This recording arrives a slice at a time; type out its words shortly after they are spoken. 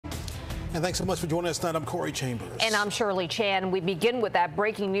And thanks so much for joining us tonight. I'm Corey Chambers. And I'm Shirley Chan. We begin with that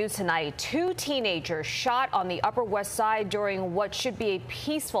breaking news tonight. 2 teenagers shot on the Upper West Side during what should be a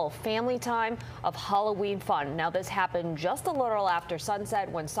peaceful family time of Halloween fun. Now, this happened just a little after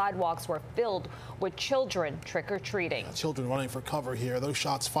sunset when sidewalks were filled with children trick-or-treating. Children running for cover here. Those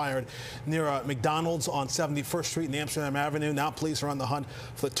shots fired near a McDonald's on 71st Street and Amsterdam Avenue. Now police are on the hunt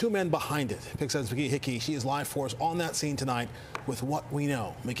for the 2 men behind it. Pix McGee Hickey, she is live for us on that scene tonight with what we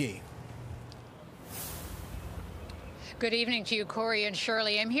know. McGee. Good evening to you, Corey and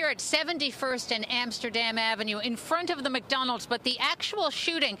Shirley. I'm here at 71st and Amsterdam Avenue in front of the McDonald's, but the actual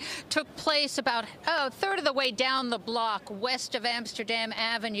shooting took place about a third of the way down the block west of Amsterdam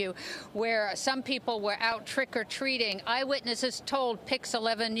Avenue, where some people were out trick-or-treating. Eyewitnesses told Pix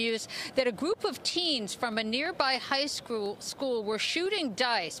 11 News that a group of teens from a nearby high school were shooting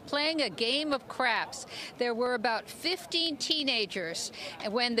dice, playing a game of craps. There were about 15 teenagers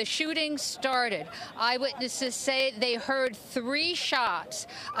when the shooting started. Eyewitnesses say they heard 3 shots.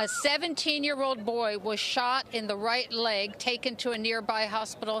 A 17-year-old boy was shot in the right leg, taken to a nearby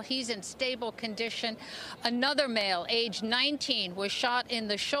hospital. He's in stable condition. Another male, age 19, was shot in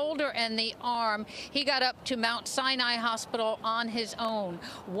the shoulder and the arm. He got up to Mount Sinai Hospital on his own.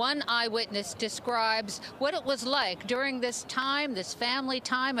 One eyewitness describes what it was like during this time, this family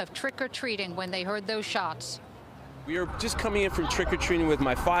time of trick-or-treating when they heard those shots. We were just coming in from trick-or-treating with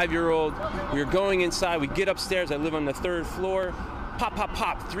my 5-year-old. We were going inside. We get upstairs. I live on the 3rd floor. Pop, pop,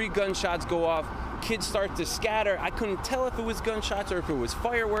 pop. 3 gunshots go off. Kids start to scatter. I couldn't tell if it was gunshots or if it was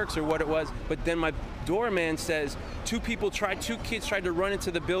fireworks or what it was. But then my doorman says 2 kids tried to run into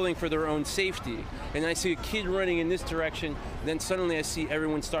the building for their own safety. And I see a kid running in this direction. Then suddenly I see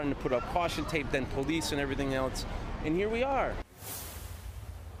everyone starting to put up caution tape, then police and everything else. And here we are.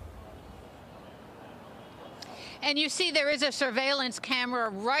 And you see there is a surveillance camera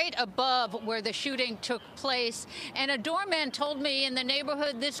right above where the shooting took place. And a doorman told me in the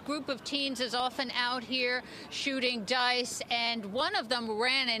neighborhood this group of teens is often out here shooting dice. And one of them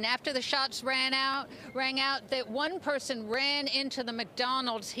ran in. After the shots rang out, that one person ran into the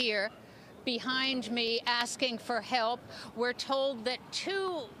McDonald's here behind me asking for help. We're told that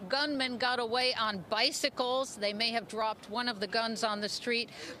 2 gunmen got away on bicycles. They may have dropped one of the guns on the street.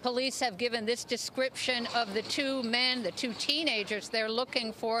 Police have given this description of the 2 men, the 2 teenagers they're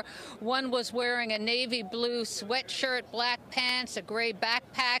looking for. One was wearing a navy blue sweatshirt, black pants, a gray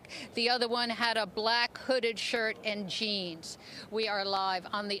backpack. The other one had a black hooded shirt and jeans. We are live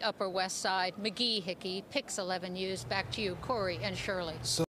on the Upper West Side. McGee Hickey, Pix 11 News. Back to you, Corey and Shirley.